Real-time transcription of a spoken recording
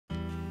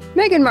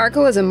Meghan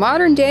Markle is a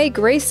modern-day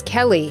Grace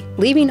Kelly,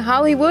 leaving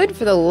Hollywood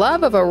for the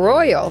love of a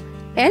royal,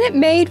 and it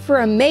made for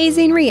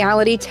amazing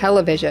reality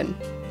television.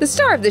 The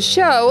star of the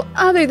show,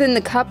 other than the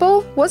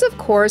couple, was of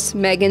course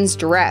Meghan's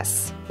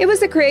dress. It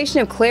was the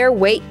creation of Claire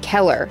Waight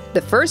Keller,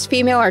 the first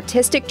female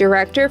artistic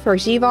director for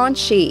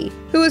Givenchy,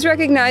 who was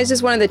recognized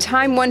as one of the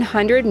Time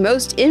 100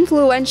 most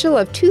influential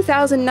of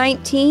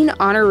 2019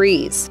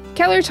 honorees.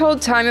 Keller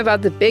told Time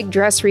about the big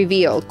dress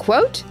reveal,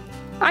 quote,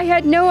 "I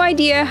had no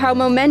idea how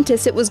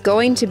momentous it was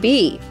going to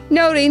be,"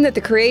 noting that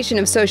the creation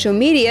of social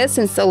media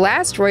since the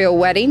last royal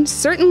wedding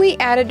certainly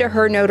added to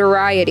her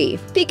notoriety.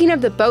 Speaking of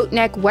the boat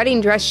neck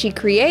wedding dress she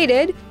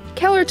created,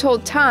 Keller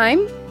told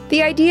Time,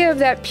 "The idea of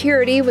that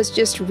purity was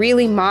just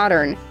really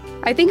modern.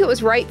 I think it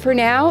was right for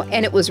now,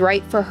 and it was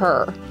right for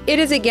her. It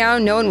is a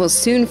gown no one will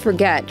soon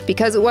forget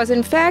because it was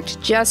in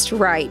fact just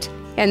right,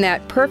 and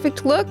that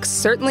perfect look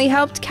certainly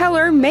helped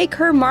Keller make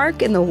her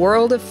mark in the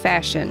world of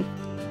fashion."